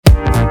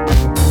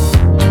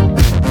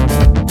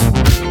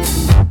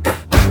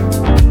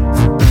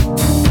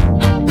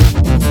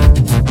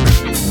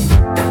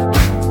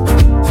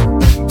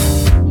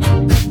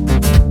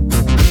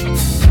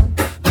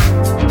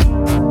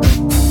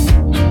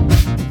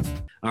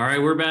All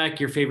right, we're back.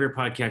 Your favorite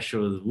podcast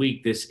show of the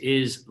week. This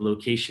is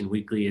Location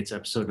Weekly. It's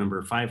episode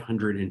number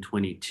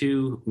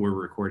 522. We're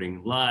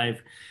recording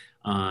live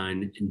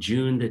on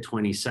June the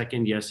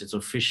 22nd. Yes, it's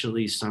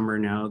officially summer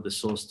now. The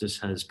solstice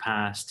has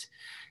passed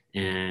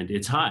and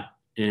it's hot.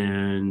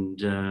 And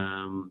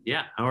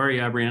yeah, how are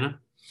you, Brianna?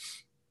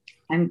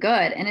 I'm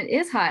good. And it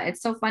is hot.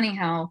 It's so funny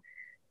how,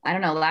 I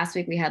don't know, last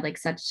week we had like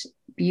such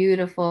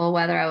beautiful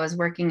weather. I was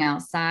working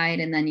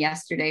outside. And then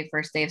yesterday,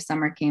 first day of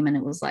summer came and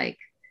it was like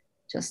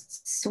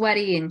just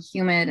sweaty and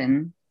humid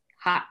and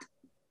hot.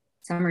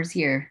 Summer's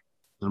here,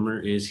 Summer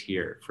is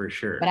here for but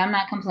sure. I'm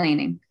not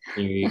complaining.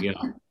 There you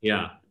go.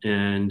 Yeah.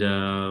 And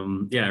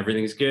yeah,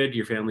 everything's good.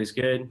 Your family's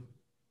good.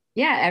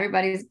 Yeah,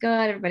 everybody's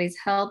good. Everybody's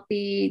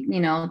healthy.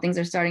 Things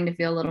are starting to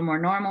feel a little more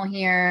normal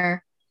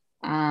here.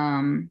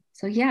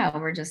 So yeah,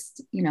 we're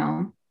just,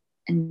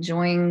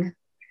 enjoying.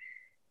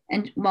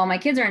 And well, my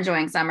kids are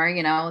enjoying summer,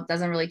 it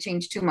doesn't really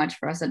change too much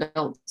for us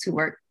adults who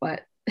work,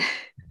 but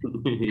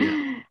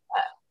Yeah.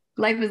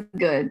 life is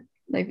good.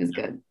 Life is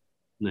good.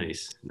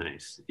 Nice,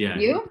 nice. Yeah.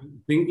 You?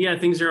 Yeah,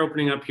 things are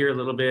opening up here a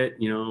little bit.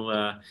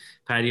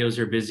 Patios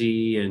are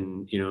busy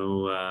and,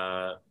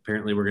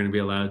 apparently we're going to be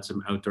allowed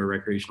some outdoor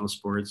recreational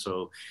sports.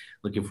 So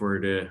looking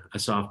forward to a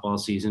softball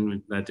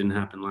season. That didn't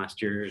happen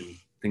last year and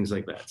things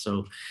like that.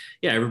 So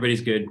yeah,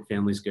 everybody's good.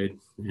 Family's good.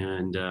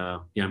 And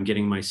yeah, I'm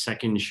getting my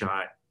second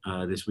shot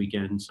this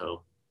weekend.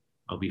 So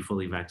I'll be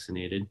fully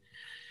vaccinated.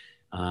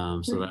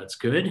 So that's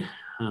good.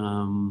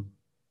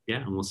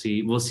 Yeah, and we'll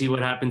see what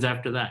happens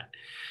after that.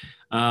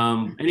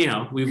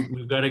 Anyhow,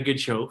 we've got a good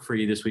show for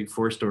you this week.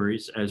 4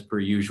 stories as per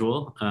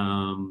usual.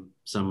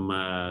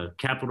 Some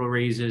capital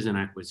raises and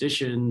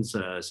acquisitions,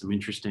 some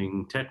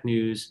interesting tech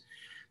news,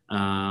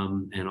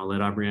 and I'll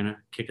let Brianna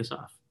kick us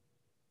off.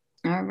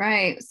 All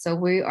right. So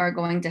we are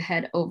going to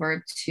head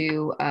over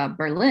to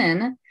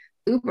Berlin,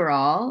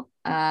 Uberall.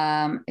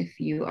 If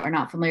you are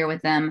not familiar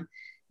with them,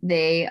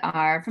 they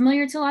are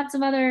familiar to lots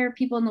of other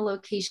people in the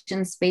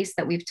location space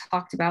that we've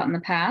talked about in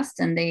the past.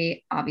 And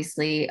they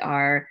obviously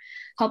are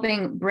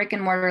helping brick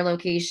and mortar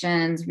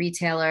locations,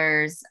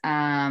 retailers,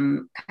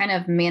 kind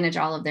of manage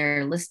all of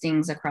their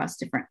listings across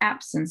different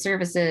apps and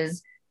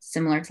services,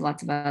 similar to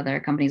lots of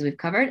other companies we've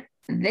covered.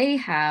 They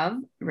have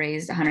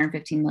raised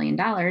 $115 million.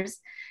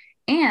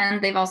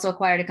 And they've also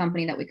acquired a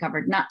company that we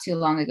covered not too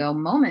long ago,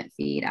 Moment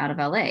Feed, out of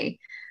LA.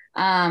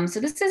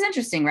 So this is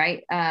interesting,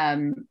 right?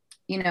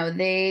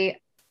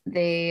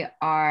 They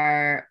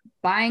are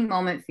buying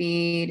Moment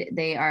Feed.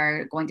 They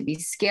are going to be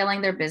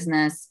scaling their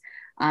business.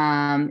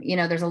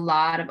 There's a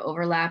lot of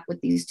overlap with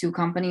these two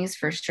companies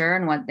for sure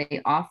and what they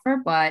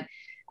offer. But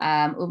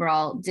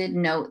Uberall did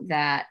note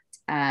that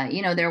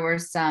there were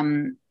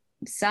some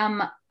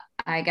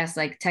I guess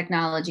like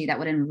technology that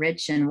would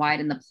enrich and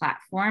widen the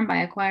platform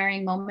by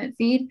acquiring Moment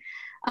Feed.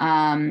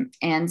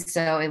 And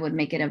so it would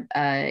make it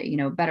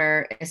a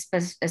better,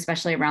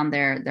 especially around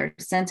their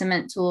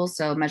sentiment tools.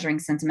 So measuring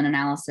sentiment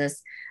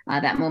analysis,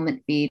 that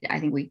Moment Feed, I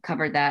think we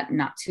covered that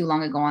not too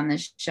long ago on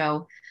this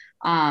show.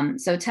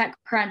 So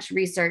TechCrunch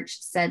research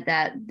said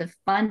that the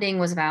funding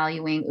was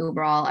valuing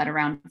Uberall at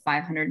around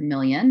 500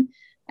 million.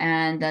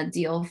 And the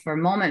deal for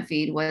Moment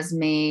Feed was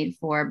made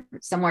for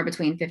somewhere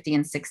between 50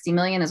 and 60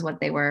 million is what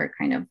they were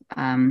kind of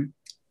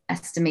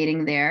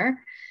estimating there.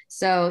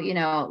 So,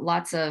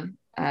 lots of,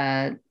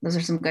 those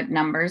are some good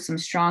numbers, some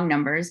strong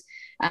numbers.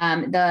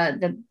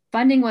 The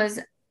funding was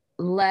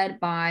led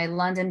by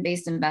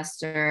London-based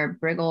investor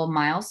Briggle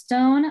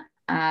Milestone,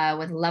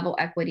 with Level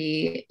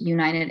Equity,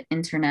 United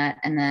Internet,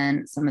 and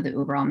then some of the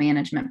Uberall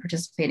management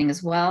participating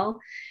as well.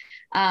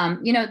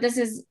 This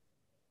is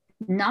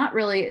not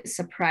really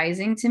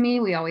surprising to me.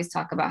 We always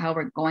talk about how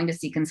we're going to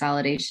see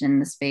consolidation in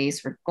the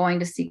space. We're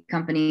going to see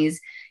companies,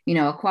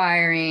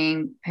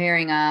 acquiring,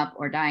 pairing up,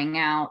 or dying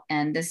out.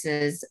 And this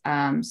is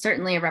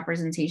certainly a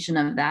representation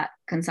of that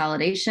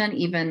consolidation.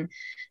 Even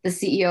the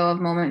CEO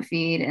of Moment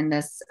Feed in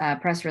this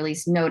press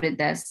release noted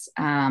this.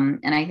 And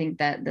I think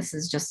that this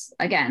is just,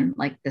 again,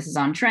 like this is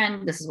on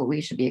trend. This is what we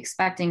should be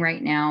expecting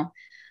right now.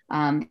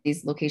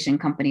 These location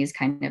companies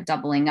kind of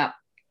doubling up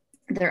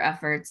their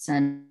efforts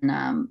and,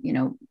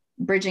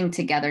 bridging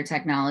together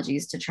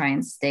technologies to try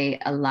and stay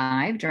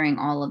alive during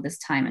all of this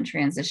time and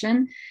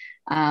transition.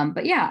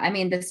 But yeah, I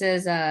mean, this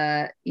is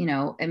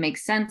it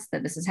makes sense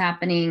that this is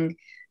happening,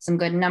 some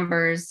good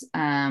numbers.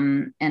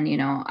 And,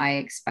 I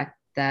expect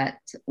that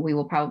we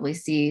will probably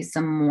see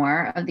some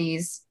more of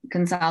these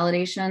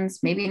consolidations,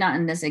 maybe not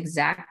in this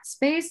exact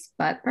space,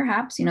 but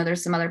perhaps,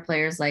 there's some other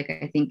players like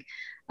I think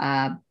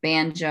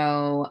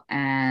Banjo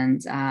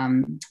and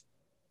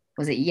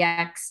was it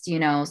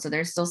Yext, so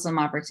there's still some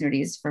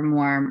opportunities for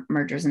more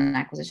mergers and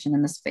acquisition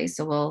in the space.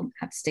 So we'll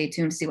have to stay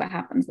tuned to see what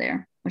happens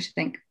there. What you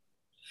think?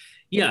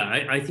 Yeah,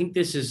 I think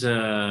this is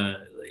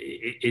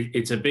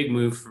it's a big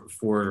move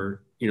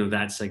for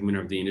that segment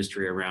of the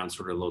industry around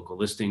sort of local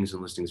listings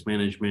and listings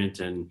management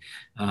and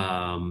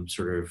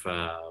sort of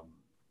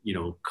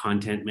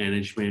content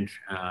management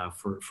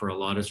for a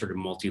lot of sort of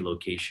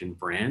multi-location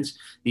brands.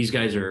 These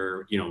guys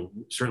are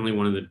certainly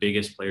one of the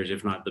biggest players,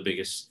 if not the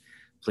biggest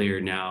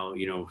player now,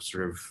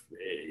 sort of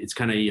it's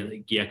kind of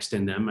like Yext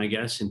and them, I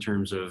guess, in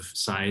terms of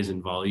size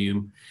and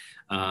volume.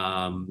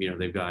 You know,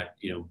 they've got,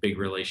 you know, big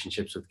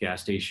relationships with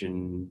gas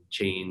station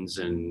chains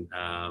and,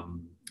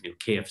 you know,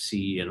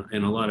 KFC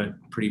and a lot of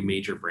pretty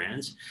major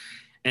brands.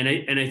 And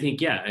I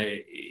think, yeah,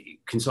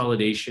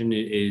 consolidation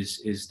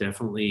is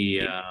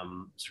definitely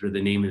sort of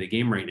the name of the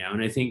game right now.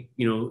 And I think,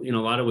 you know, in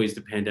a lot of ways,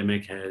 the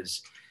pandemic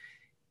has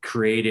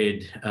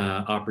created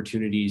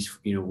opportunities,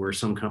 you know, where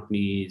some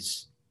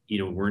companies, you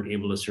know, weren't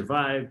able to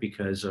survive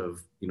because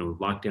of, you know,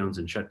 lockdowns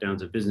and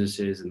shutdowns of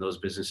businesses and those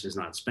businesses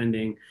not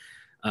spending,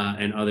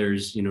 and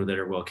others, you know, that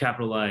are well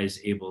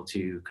capitalized, able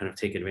to kind of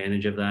take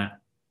advantage of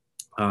that.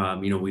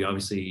 You know, we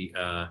obviously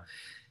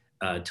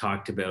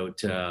talked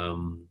about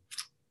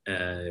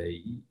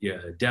yeah,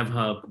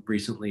 DevHub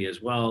recently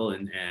as well,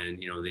 and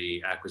you know,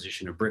 the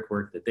acquisition of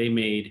Brickwork that they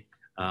made,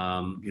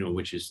 you know,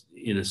 which is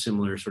in a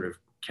similar sort of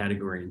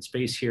category and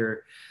space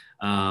here.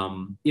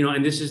 You know,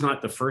 and this is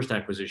not the first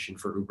acquisition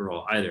for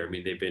Uberall either. I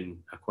mean, they've been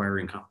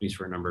acquiring companies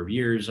for a number of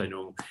years. I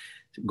know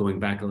going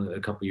back a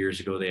couple of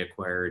years ago, they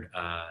acquired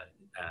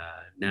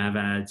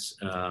NavAds,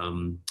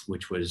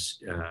 which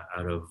was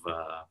out of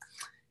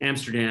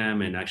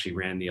Amsterdam, and actually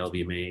ran the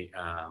LBMA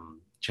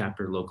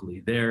chapter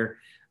locally there.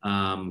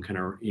 Kind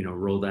of, you know,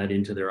 roll that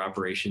into their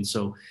operations.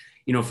 So,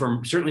 you know,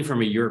 certainly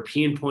from a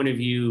European point of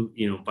view,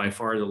 you know, by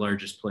far the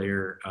largest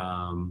player,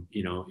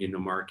 you know, in the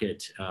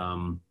market,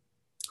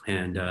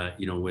 and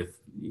you know,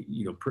 with,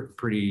 you know,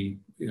 pretty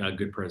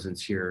good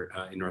presence here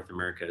in North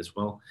America as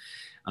well.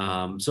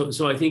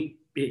 So I think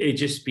it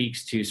just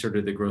speaks to sort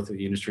of the growth of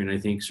the industry, and I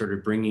think sort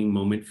of bringing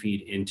Moment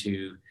Feed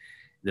into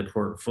the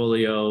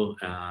portfolio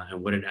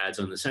and what it adds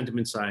on the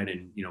sentiment side.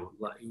 And you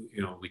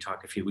know, we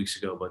talked a few weeks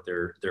ago about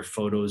their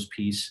photos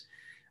piece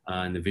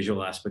and the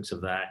visual aspects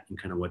of that,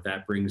 and kind of what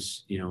that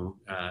brings, you know,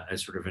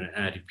 as sort of an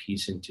added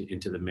piece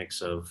into the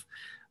mix of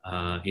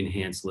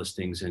enhanced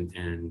listings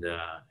and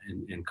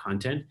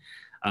content.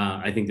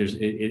 I think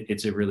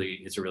it's a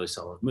really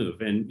solid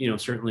move, and you know,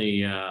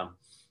 certainly.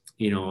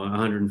 You know,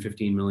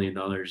 $115 million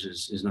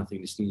is nothing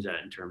to sneeze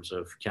at in terms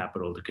of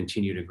capital to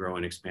continue to grow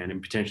and expand,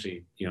 and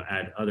potentially, you know,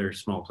 add other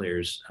small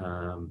players,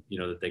 you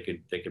know, that they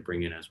could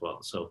bring in as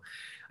well. So,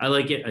 I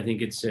like it. I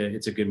think it's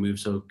a good move.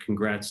 So,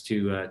 congrats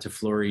to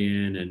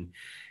Florian and,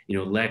 you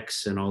know,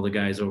 Lex and all the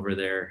guys over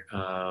there,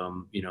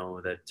 you know,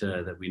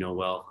 that we know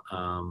well.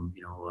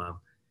 You know,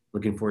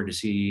 looking forward to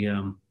see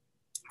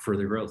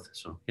further growth.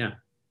 So, yeah.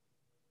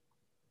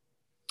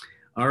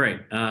 All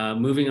right,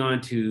 moving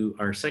on to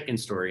our second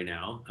story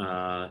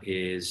now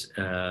is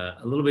a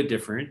little bit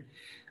different.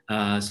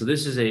 So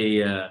this is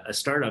a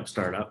startup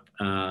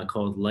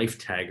called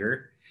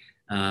LifeTagger,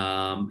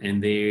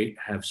 and they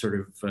have sort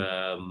of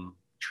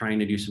trying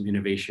to do some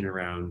innovation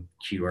around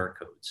QR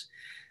codes.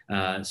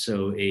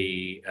 So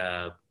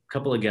a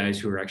couple of guys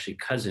who are actually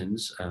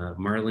cousins,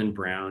 Marlon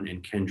Brown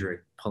and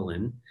Kendrick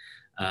Pullen,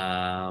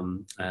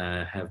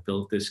 have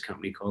built this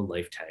company called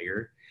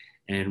LifeTagger.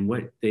 And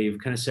what they've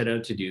kind of set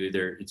out to do,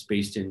 it's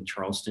based in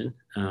Charleston,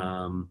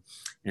 and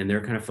they're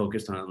kind of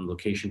focused on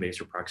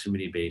location-based or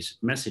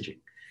proximity-based messaging.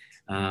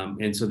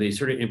 And so the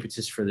sort of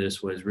impetus for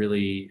this was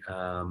really,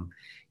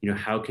 you know,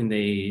 how can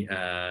they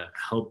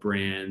help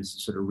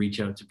brands sort of reach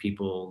out to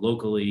people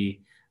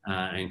locally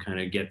and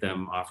kind of get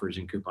them offers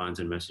and coupons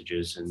and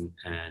messages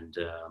and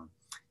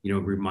you know,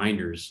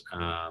 reminders,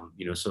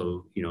 you know,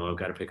 so, you know, I've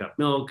got to pick up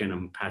milk and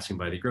I'm passing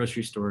by the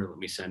grocery store. Let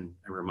me send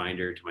a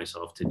reminder to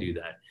myself to do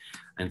that,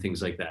 and things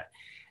like that.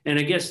 And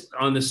I guess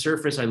on the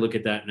surface, I look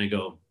at that and I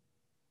go,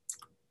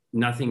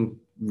 nothing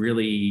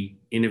really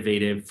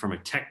innovative from a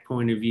tech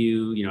point of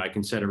view. You know, I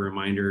can set a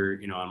reminder,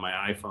 you know, on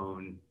my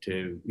iPhone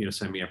to, you know,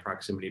 send me a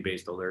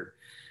proximity-based alert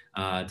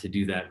to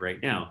do that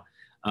right now.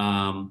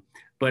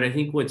 But I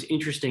think what's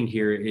interesting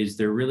here is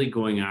they're really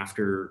going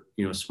after,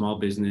 you know, small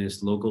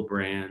business, local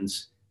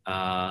brands,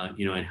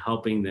 you know, and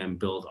helping them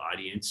build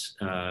audience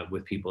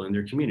with people in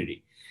their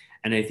community.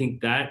 And I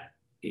think that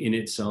in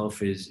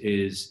itself is,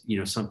 you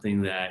know,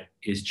 something that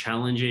is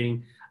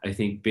challenging. I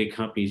think big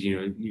companies, you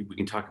know, we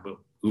can talk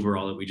about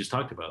Uberall that we just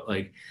talked about,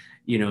 like,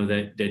 you know,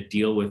 that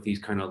deal with these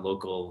kind of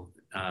local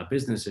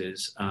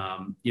businesses.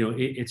 You know,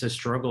 it's a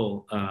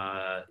struggle,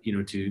 you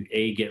know,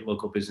 to get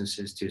local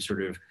businesses to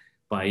sort of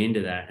buy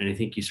into that. And I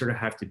think you sort of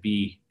have to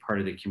be part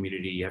of the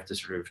community. You have to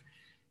sort of,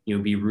 you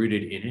know, be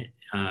rooted in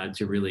it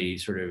to really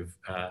sort of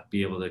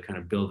be able to kind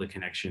of build the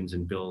connections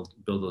and build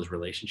those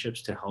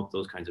relationships to help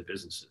those kinds of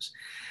businesses.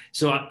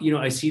 So, you know,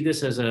 I see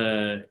this as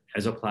a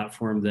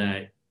platform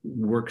that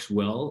works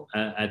well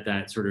at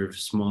that sort of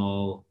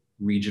small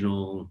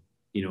regional,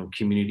 you know,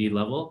 community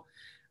level.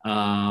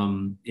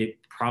 It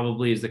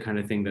probably is the kind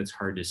of thing that's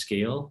hard to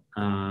scale,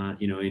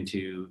 you know,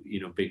 into, you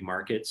know, big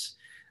markets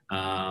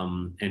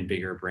and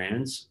bigger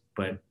brands.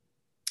 But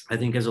I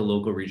think as a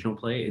local regional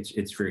play,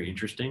 it's very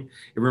interesting.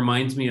 It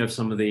reminds me of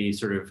some of the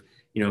sort of,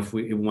 you know, if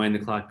we wind the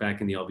clock back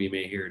in the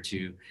LBMA here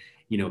to,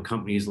 you know,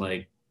 companies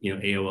like, you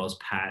know, AOL's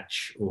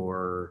Patch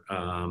or,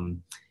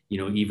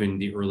 even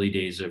the early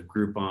days of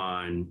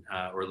Groupon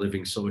or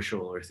Living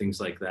Social or things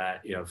like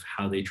that, of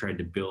how they tried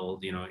to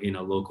build, in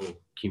a local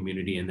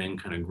community and then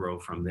kind of grow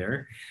from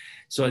there.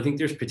 So I think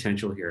there's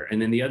potential here. And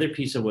then the other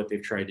piece of what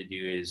they've tried to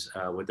do is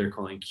what they're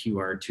calling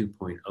QR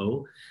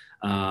 2.0.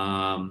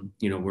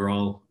 We're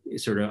all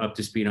sort of up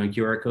to speed on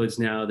QR codes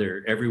now.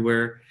 They're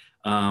everywhere.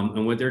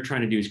 And what they're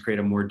trying to do is create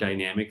a more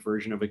dynamic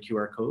version of a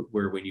QR code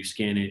where when you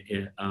scan it,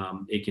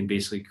 it can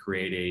basically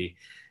create a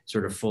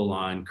sort of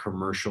full-on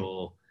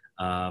commercial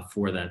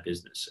for that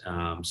business.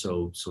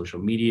 So social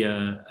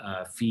media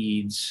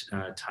feeds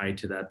tied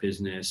to that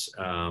business,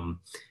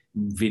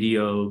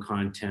 video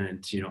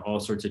content, all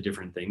sorts of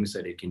different things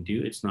that it can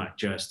do. It's not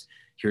just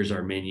here's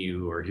our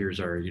menu or here's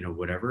our,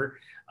 whatever.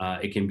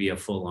 It can be a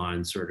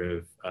full-on sort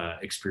of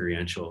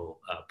experiential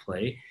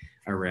play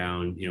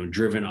around,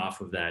 driven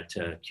off of that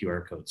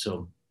QR code.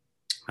 So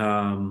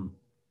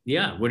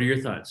yeah, what are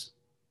your thoughts?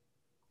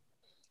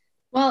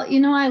 Well,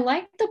 I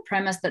like the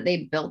premise that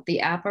they built the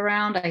app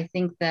around. I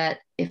think that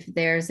if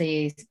there's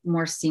a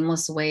more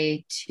seamless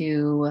way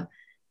to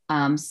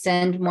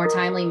send more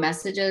timely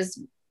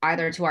messages,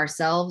 either to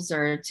ourselves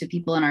or to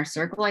people in our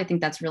circle, I think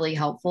that's really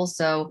helpful.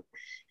 So,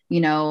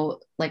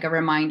 like a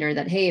reminder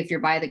that, hey, if you're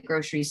by the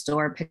grocery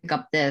store, pick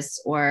up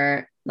this,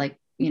 or like,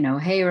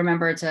 hey,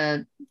 remember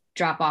to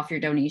drop off your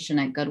donation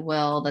at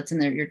Goodwill that's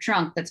in your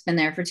trunk that's been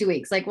there for 2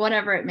 weeks, like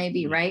whatever it may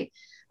be, right?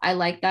 I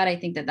like that. I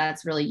think that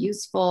that's really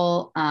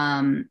useful,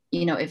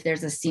 if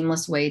there's a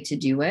seamless way to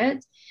do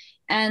it.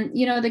 And,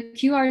 the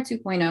QR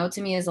 2.0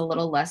 to me is a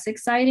little less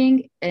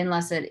exciting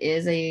unless it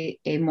is a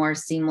more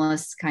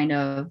seamless kind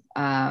of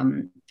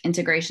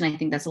integration. I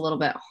think that's a little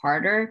bit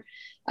harder.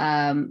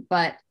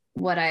 But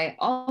what I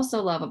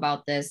also love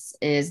about this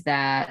is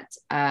that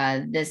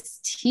this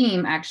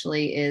team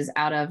actually is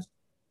out of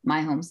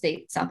my home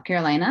state, South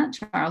Carolina,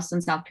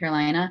 Charleston, South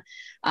Carolina.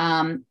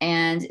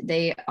 And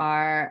they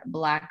are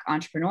Black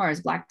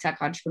entrepreneurs, Black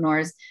tech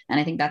entrepreneurs. And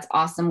I think that's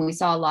awesome. We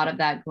saw a lot of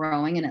that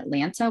growing in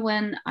Atlanta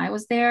when I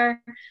was there.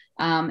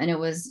 And it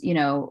was,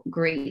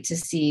 great to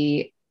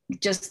see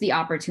just the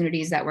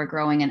opportunities that were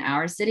growing in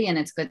our city. And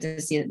it's good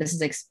to see that this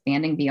is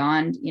expanding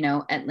beyond,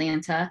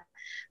 Atlanta.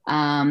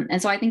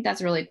 And so I think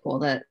that's really cool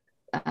that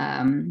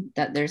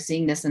that they're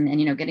seeing this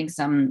and getting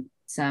some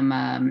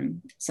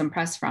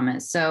press from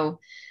it. So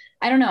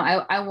I don't know.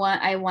 I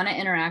want to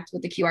interact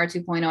with the QR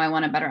 2.0. I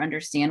want to better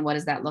understand what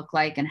does that look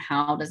like and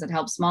how does it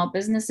help small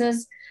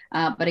businesses.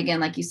 But again,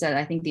 like you said,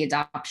 I think the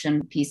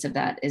adoption piece of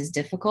that is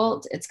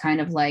difficult. It's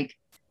kind of like,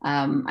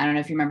 I don't know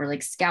if you remember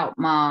like Scout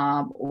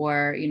Mob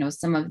or,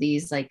 some of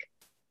these like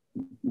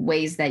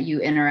ways that you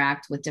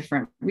interact with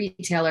different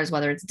retailers,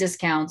 whether it's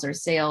discounts or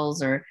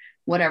sales or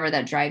whatever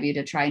that drive you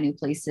to try new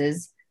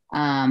places.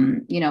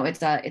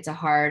 It's a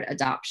hard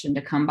adoption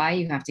to come by.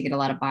 You have to get a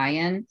lot of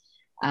buy-in.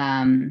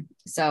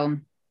 So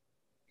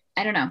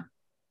I don't know.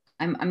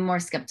 I'm more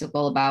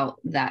skeptical about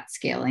that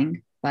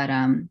scaling, but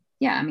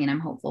yeah, I mean, I'm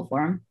hopeful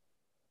for them.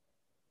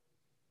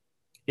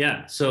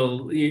 Yeah.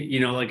 So,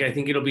 like, I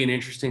think it'll be an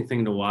interesting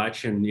thing to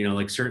watch. And,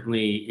 like,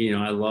 certainly,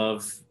 I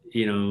love,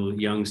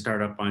 young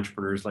startup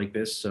entrepreneurs like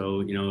this.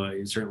 So,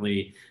 I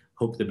certainly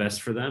hope the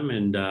best for them.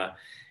 And,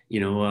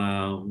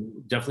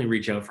 definitely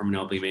reach out from an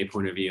LBMA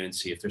point of view and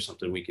see if there's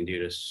something we can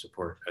do to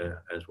support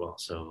as well.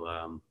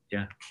 So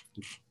yeah,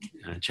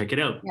 check it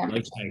out. Yeah.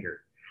 Like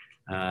Tiger,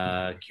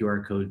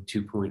 QR code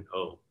 2.0.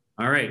 All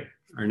right,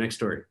 our next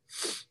story.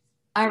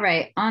 All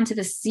right, on to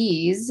the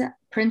seas.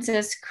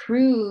 Princess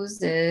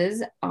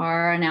Cruises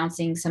are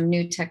announcing some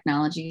new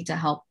technology to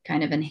help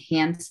kind of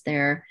enhance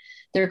their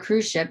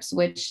cruise ships,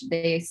 which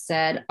they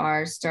said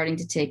are starting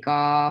to take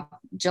off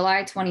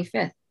July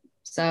 25th.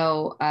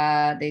 So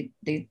they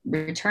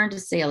return to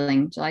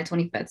sailing July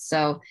 25th.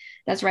 So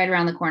that's right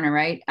around the corner,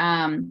 right?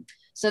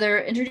 So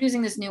they're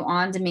introducing this new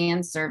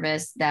on-demand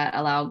service that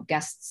allow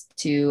guests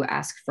to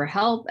ask for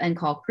help and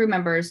call crew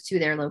members to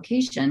their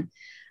location.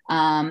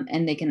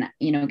 And they can,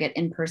 get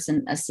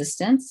in-person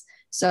assistance.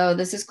 So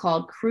this is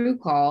called Crew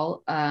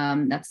Call.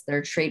 That's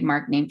their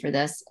trademark name for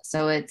this.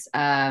 So it's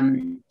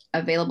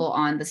available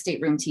on the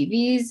stateroom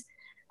TVs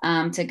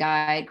to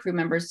guide crew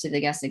members to the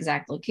guest's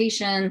exact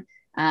location.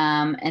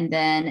 And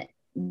then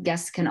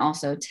guests can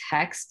also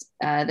text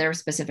their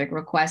specific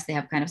requests. They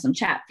have kind of some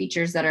chat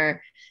features that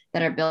are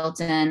built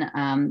in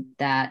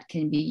that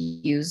can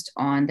be used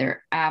on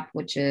their app,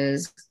 which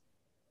is,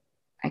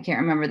 I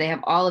can't remember. They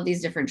have all of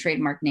these different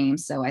trademark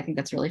names. So I think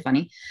that's really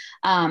funny.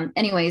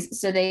 Anyways,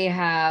 so they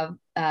have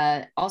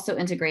also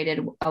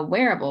integrated a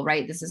wearable,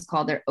 right? This is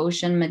called their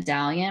Ocean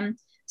Medallion.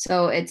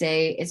 So it's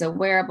a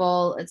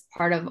wearable. It's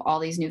part of all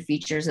these new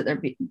features that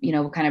they're,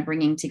 kind of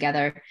bringing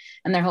together,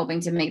 and they're hoping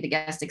to make the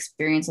guest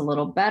experience a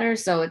little better.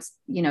 So it's,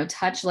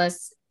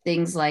 touchless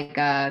things like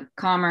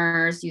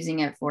commerce, using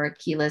it for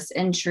keyless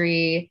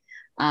entry,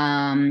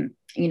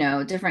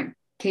 different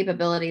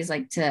capabilities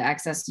like to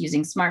access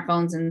using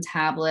smartphones and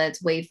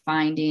tablets,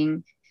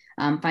 wayfinding,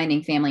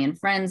 finding family and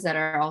friends that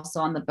are also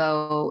on the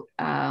boat,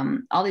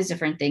 all these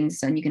different things.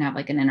 So you can have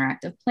like an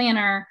interactive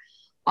planner,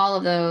 all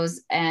of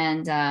those.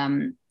 And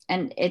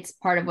and it's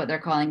part of what they're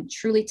calling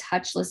truly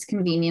touchless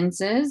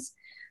conveniences.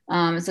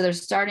 So they're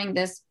starting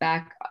this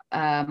back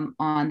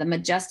on the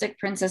Majestic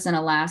Princess in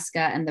Alaska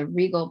and the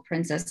Regal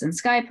Princess and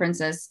Sky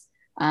Princess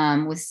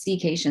with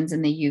Staycations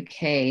in the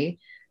UK.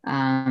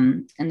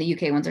 And the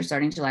UK ones are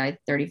starting July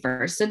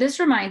 31st. So this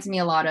reminds me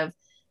a lot of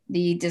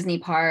the Disney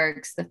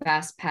parks, the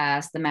Fast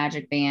Pass, the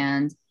Magic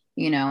Band,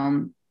 you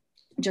know,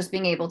 just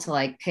being able to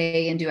like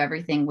pay and do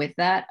everything with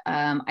that.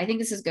 I think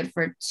this is good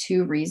for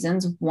two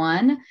reasons.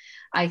 One,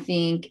 I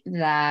think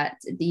that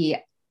the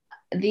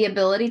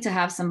ability to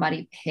have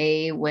somebody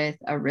pay with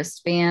a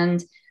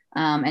wristband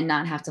and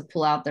not have to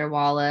pull out their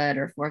wallet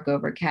or fork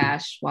over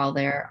cash while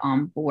they're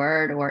on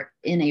board or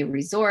in a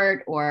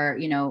resort or,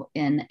 you know,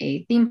 in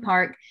a theme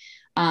park.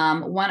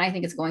 One, I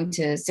think it's going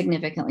to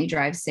significantly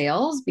drive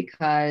sales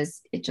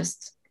because it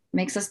just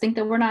makes us think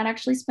that we're not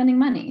actually spending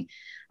money.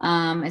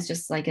 It's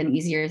just like an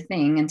easier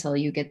thing until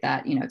you get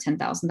that, you know,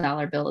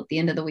 $10,000 bill at the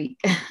end of the week.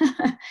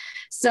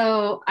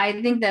 So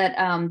I think that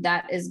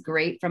that is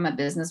great from a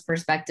business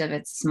perspective.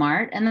 It's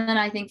smart. And then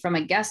I think from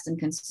a guest and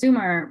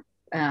consumer,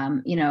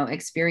 you know,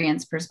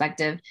 experience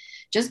perspective,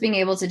 just being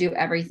able to do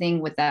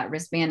everything with that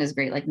wristband is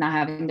great. Like not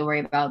having to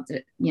worry about,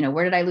 you know,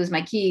 where did I lose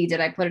my key?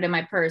 Did I put it in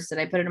my purse? Did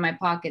I put it in my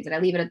pocket? Did I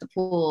leave it at the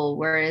pool?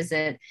 Where is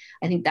it?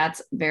 I think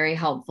that's very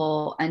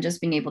helpful. And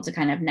just being able to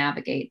kind of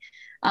navigate.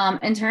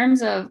 In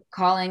terms of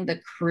calling the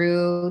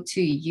crew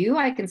to you,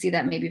 I can see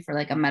that maybe for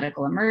like a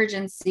medical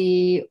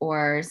emergency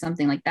or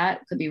something like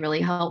that could be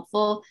really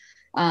helpful.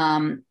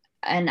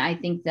 And I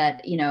think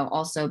that, you know,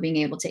 also being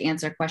able to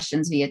answer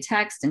questions via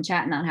text and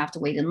chat and not have to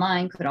wait in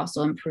line could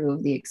also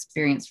improve the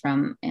experience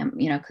from,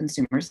 you know,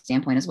 consumer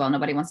standpoint as well.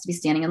 Nobody wants to be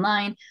standing in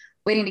line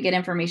waiting to get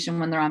information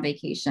when they're on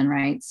vacation,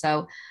 right?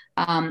 So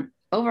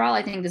overall,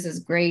 I think this is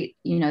great.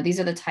 You know, these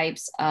are the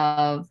types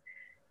of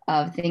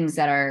things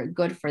that are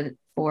good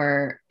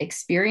for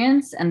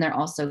experience, and they're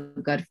also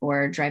good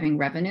for driving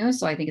revenue.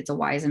 So I think it's a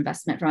wise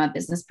investment from a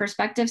business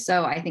perspective.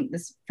 So I think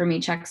this for me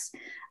checks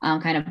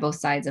kind of both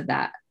sides of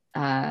that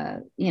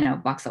you know,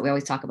 box that we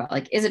always talk about.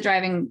 Like, is it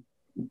driving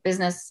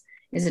business?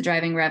 Is it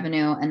driving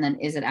revenue? And then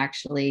is it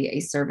actually a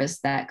service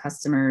that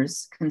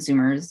customers,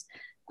 consumers,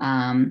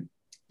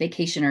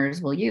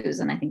 vacationers will use?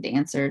 And I think the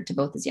answer to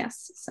both is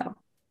yes. So what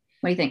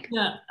do you think?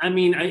 Yeah, I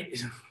mean, I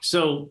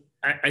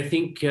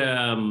think,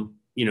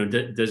 you know,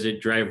 does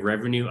it drive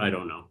revenue? I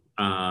don't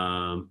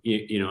know.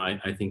 You know,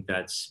 I think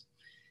that's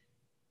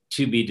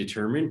to be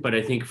determined, but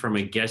I think from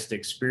a guest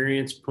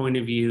experience point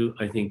of view,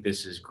 I think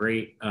this is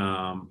great.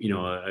 You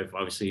know, I've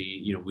obviously,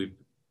 you know, we've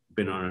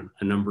been on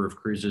a number of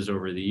cruises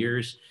over the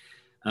years.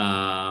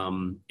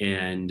 I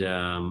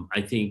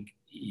think,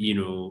 you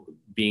know,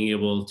 being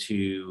able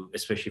to,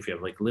 especially if you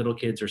have like little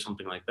kids or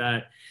something like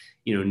that,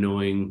 you know,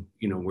 knowing,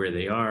 you know, where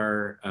they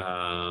are,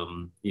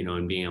 you know,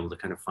 and being able to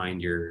kind of find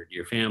your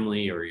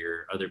family or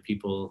your other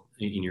people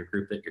in your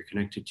group that you're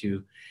connected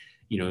to,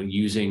 you know,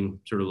 using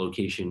sort of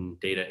location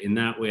data in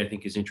that way, I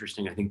think is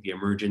interesting. I think the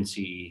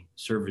emergency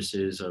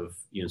services of,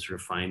 you know, sort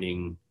of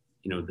finding,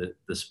 you know,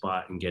 the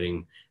spot and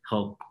getting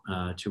help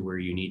to where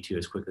you need to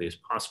as quickly as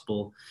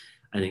possible,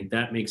 I think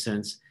that makes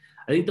sense.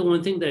 I think the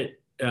one thing that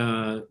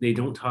they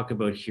don't talk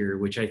about here,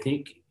 which I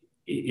think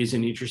is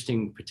an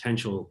interesting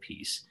potential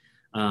piece,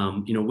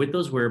 you know, with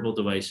those wearable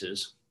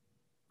devices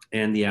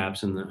and the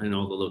apps and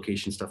all the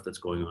location stuff that's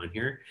going on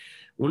here,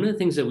 one of the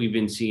things that we've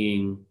been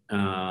seeing,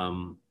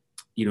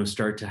 you know,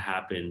 start to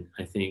happen,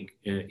 I think,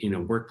 in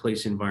a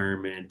workplace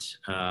environment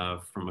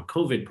from a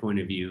COVID point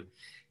of view,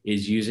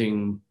 is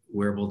using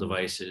wearable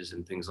devices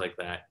and things like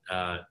that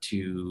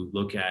to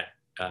look at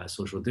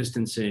social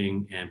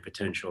distancing and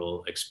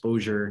potential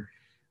exposure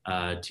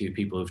to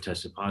people who've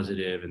tested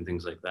positive and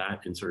things like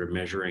that, and sort of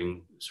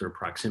measuring sort of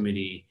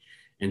proximity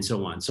and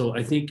so on. So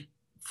I think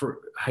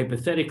for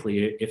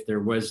hypothetically, if there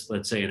was,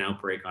 let's say, an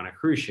outbreak on a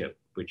cruise ship,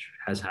 which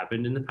has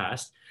happened in the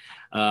past,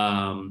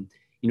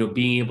 you know,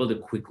 being able to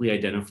quickly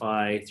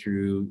identify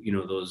through, you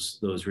know,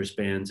 those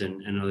wristbands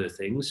and other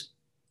things,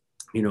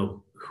 you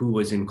know, who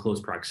was in close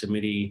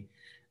proximity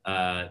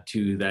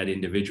to that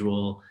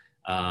individual,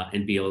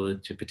 and be able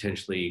to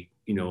potentially,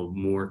 you know,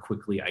 more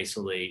quickly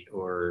isolate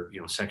or, you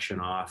know, section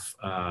off,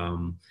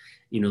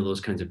 you know,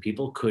 those kinds of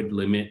people could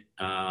limit,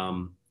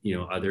 you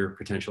know, other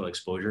potential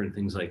exposure and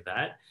things like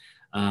that.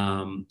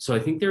 So I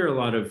think there are a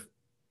lot of,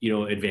 you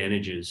know,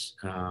 advantages,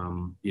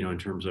 you know, in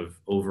terms of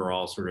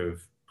overall sort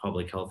of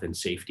public health and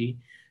safety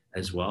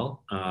as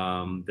well,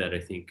 that I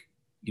think,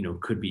 you know,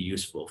 could be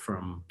useful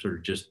from sort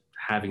of just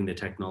having the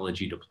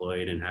technology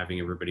deployed and having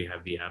everybody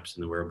have the apps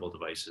and the wearable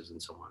devices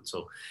and so on.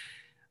 So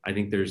I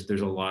think there's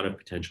a lot of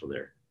potential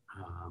there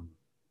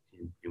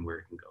in where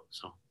it can go.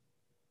 So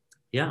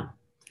yeah.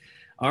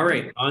 All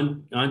right,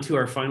 on to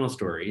our final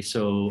story.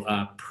 So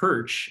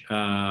Perch,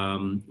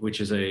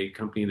 which is a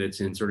company that's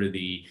in sort of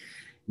the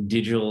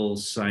digital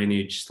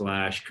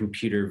signage /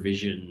 computer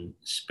vision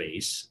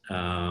space,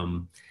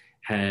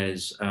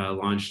 has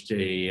launched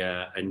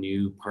a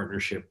new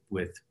partnership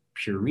with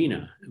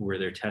Purina, where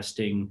they're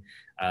testing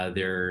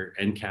their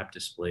end cap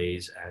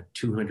displays at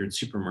 200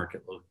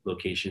 supermarket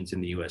locations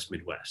in the US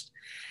Midwest.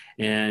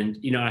 And,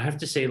 I have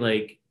to say,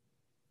 like,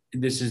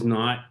 this is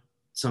not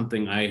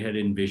something I had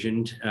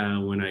envisioned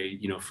when I,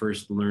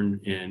 first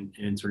learned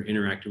and sort of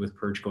interacted with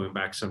Perch going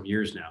back some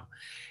years now.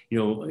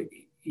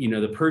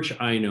 The Perch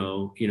I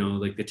know,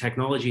 like the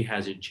technology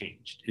hasn't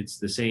changed. It's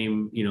the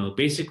same,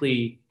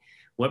 basically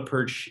what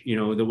Perch,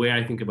 the way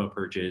I think about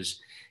Perch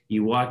is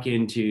you walk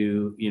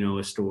into,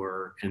 a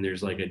store and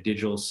there's like a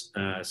digital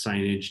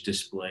signage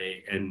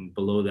display, and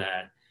below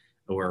that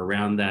or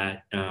around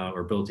that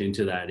or built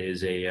into that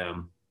is a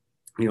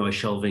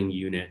shelving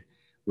unit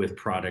with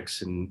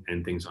products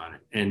and things on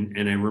it.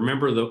 And I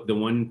remember the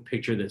one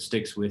picture that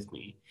sticks with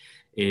me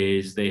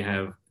is they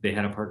had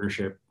a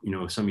partnership,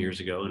 some years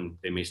ago, and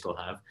they may still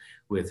have,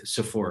 with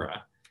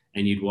Sephora.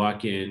 And you'd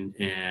walk in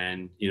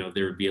and,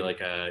 there would be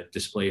like a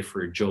display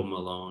for Jo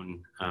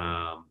Malone,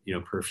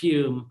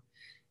 perfume,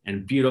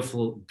 and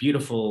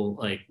beautiful,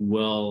 like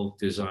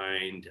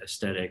well-designed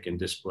aesthetic and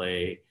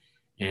display,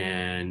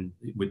 and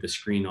with the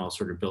screen all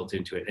sort of built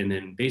into it. And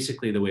then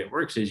basically the way it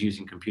works is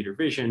using computer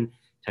vision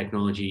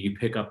technology, you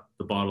pick up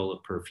the bottle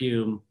of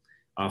perfume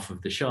off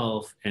of the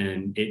shelf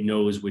and it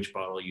knows which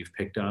bottle you've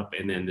picked up.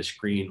 And then the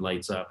screen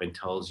lights up and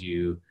tells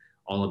you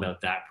all about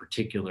that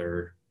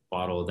particular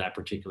bottle, that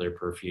particular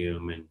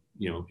perfume, and,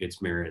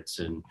 its merits,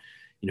 and,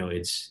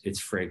 its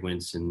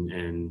fragrance,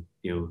 and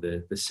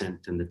the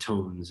scent and the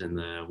tones and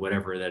the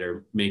whatever that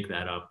make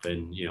that up,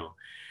 and,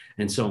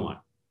 and so on.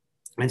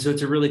 And so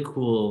it's a really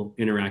cool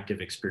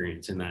interactive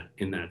experience in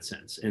that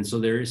sense. And so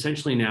they're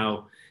essentially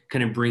now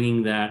kind of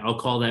bringing that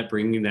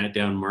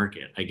down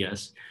market, I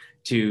guess,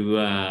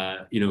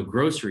 to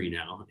grocery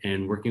now,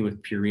 and working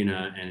with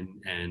Purina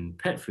and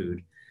pet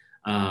food.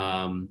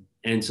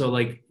 And so,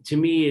 like, to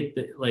me,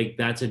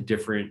 that's a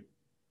different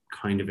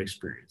kind of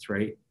experience,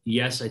 right?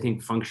 Yes, I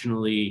think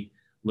functionally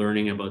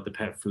learning about the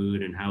pet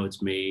food and how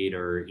it's made,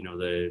 or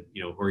the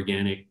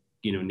organic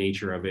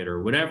nature of it,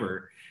 or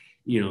whatever,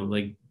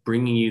 like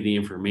bringing you the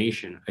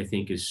information, I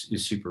think is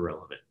super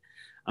relevant.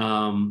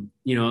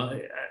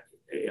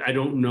 I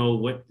don't know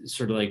what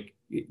sort of, like,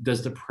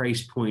 does the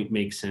price point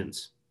make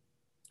sense,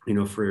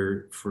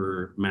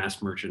 for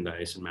mass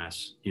merchandise and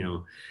mass,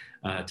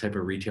 type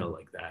of retail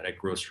like that at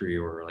grocery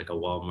or like a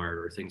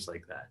Walmart or things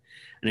like that.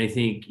 And I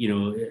think,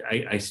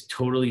 I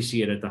totally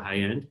see it at the high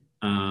end,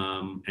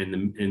 and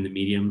the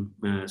medium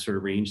sort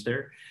of range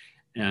there.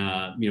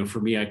 For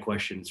me, I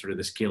question sort of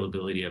the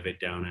scalability of it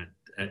down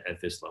at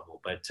this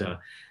level. But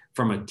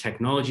from a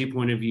technology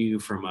point of view,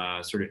 from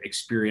a sort of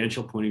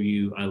experiential point of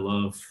view,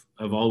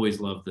 I've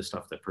always loved the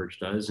stuff that Perch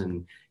does.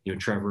 And,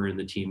 Trevor and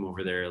the team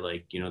over there,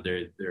 like,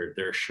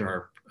 they're a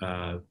sharp,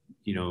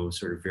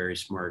 sort of very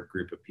smart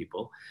group of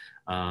people.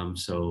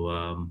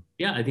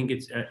 Yeah, I think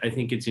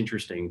it's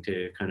interesting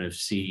to kind of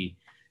see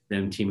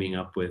them teaming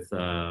up with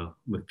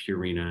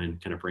Purina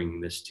and kind of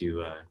bringing this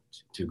to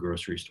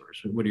grocery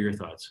stores. What are your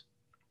thoughts?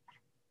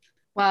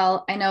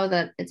 Well, I know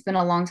that it's been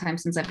a long time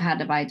since I've had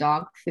to buy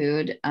dog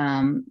food,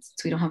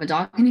 since we don't have a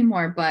dog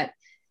anymore, but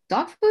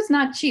dog food's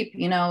not cheap.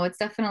 It's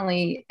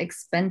definitely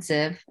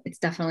expensive. It's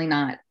definitely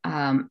not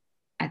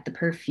at the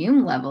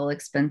perfume level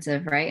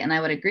expensive, right? And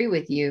I would agree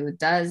with you.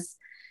 Does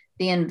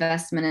the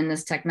investment in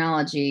this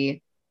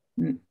technology,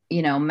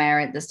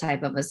 merit this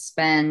type of a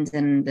spend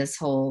and this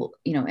whole,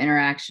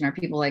 interaction? Are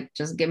people like,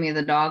 just give me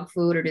the dog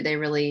food, or do they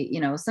really,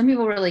 some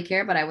people really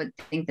care, but I would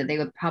think that they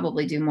would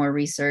probably do more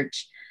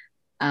research,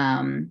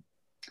 on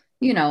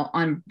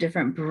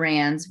different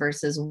brands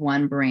versus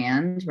one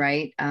brand,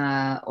 right?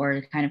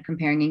 Or kind of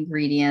comparing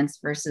ingredients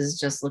versus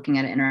just looking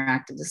at an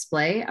interactive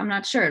display. I'm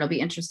not sure. It'll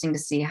be interesting to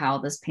see how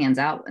this pans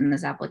out in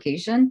this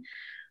application.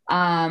 But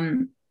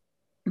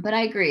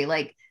I agree.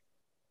 Like,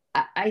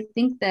 I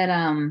think that,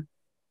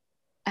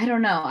 I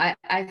don't know.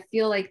 I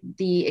feel like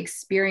the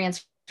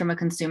experience from a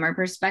consumer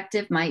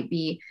perspective might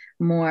be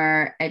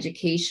more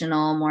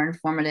educational, more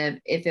informative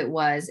if it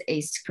was a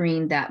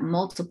screen that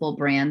multiple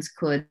brands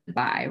could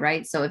buy,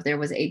 right? So if there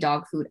was a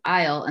dog food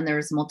aisle and there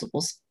was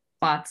multiple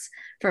spots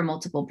for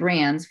multiple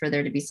brands, for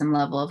there to be some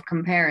level of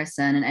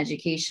comparison and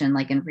education,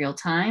 like in real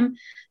time,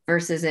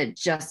 versus it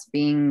just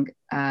being,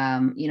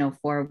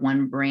 for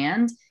one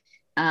brand.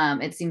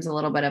 It seems a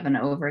little bit of an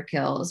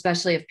overkill,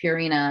 especially if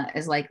Purina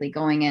is likely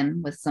going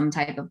in with some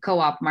type of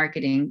co-op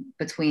marketing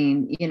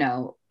between,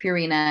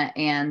 Purina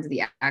and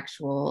the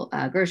actual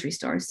grocery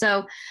store.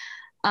 So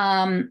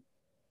I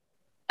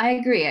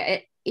agree.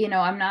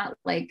 I'm not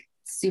like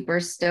super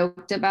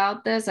stoked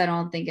about this. I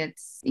don't think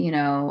it's,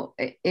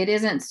 it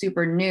isn't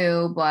super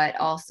new, but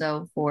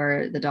also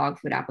for the dog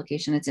food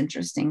application, it's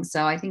interesting.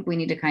 So I think we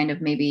need to kind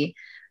of maybe,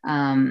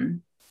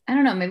 I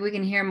don't know, maybe we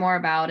can hear more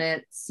about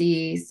it,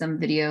 see some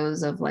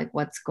videos of like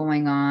what's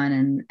going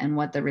on and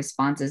what the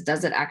response is.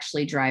 Does it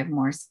actually drive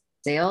more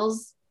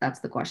sales? That's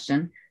the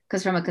question.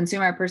 Because from a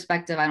consumer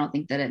perspective, I don't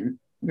think that it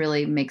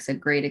really makes a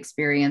great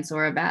experience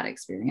or a bad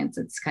experience.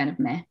 It's kind of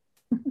meh.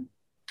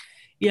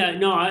 Yeah,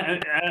 no,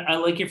 I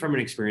like it from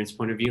an experience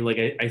point of view.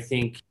 Like, I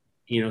think,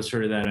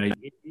 sort of that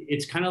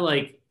it's kind of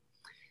like,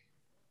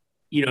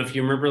 you know, if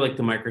you remember like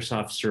the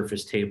Microsoft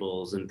Surface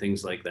tables and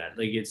things like that,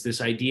 like it's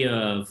this idea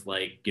of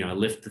like, you know, I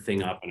lift the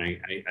thing up and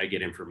I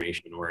get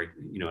information, or,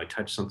 you know, I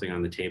touch something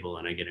on the table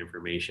and I get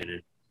information.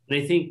 And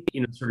I think,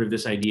 you know, sort of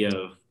this idea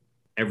of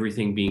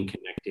everything being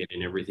connected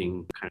and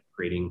everything kind of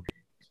creating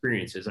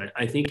experiences.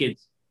 I think it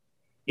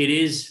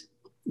is,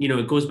 you know,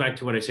 it goes back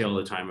to what I say all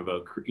the time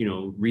about, you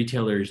know,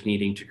 retailers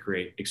needing to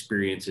create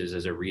experiences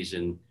as a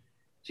reason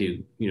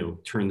to, you know,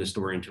 turn the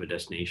store into a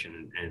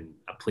destination and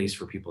a place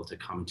for people to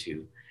come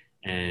to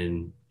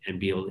and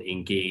be able to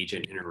engage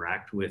and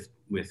interact with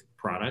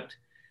product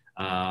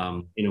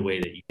in a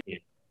way that you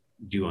can't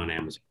do on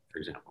Amazon, for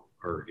example,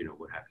 or, you know,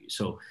 what have you.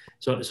 So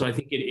I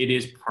think it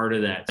is part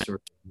of that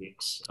sort of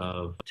mix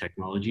of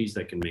technologies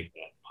that can make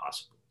that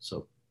possible.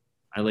 So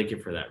I like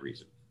it for that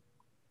reason.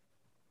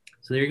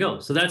 So there you go.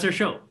 So that's our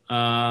show.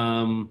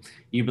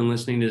 You've been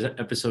listening to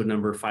episode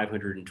number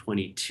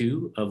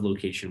 522 of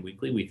Location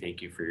Weekly. We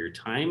thank you for your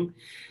time.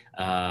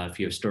 If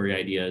you have story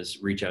ideas,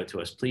 reach out to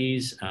us,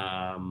 please,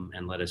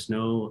 and let us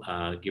know.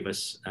 Give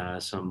us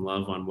some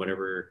love on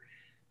whatever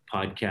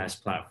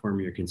podcast platform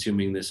you're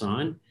consuming this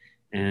on.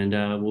 And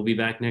we'll be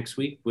back next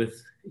week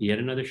with yet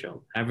another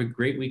show. Have a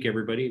great week,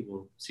 everybody.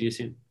 We'll see you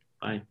soon.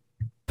 Bye.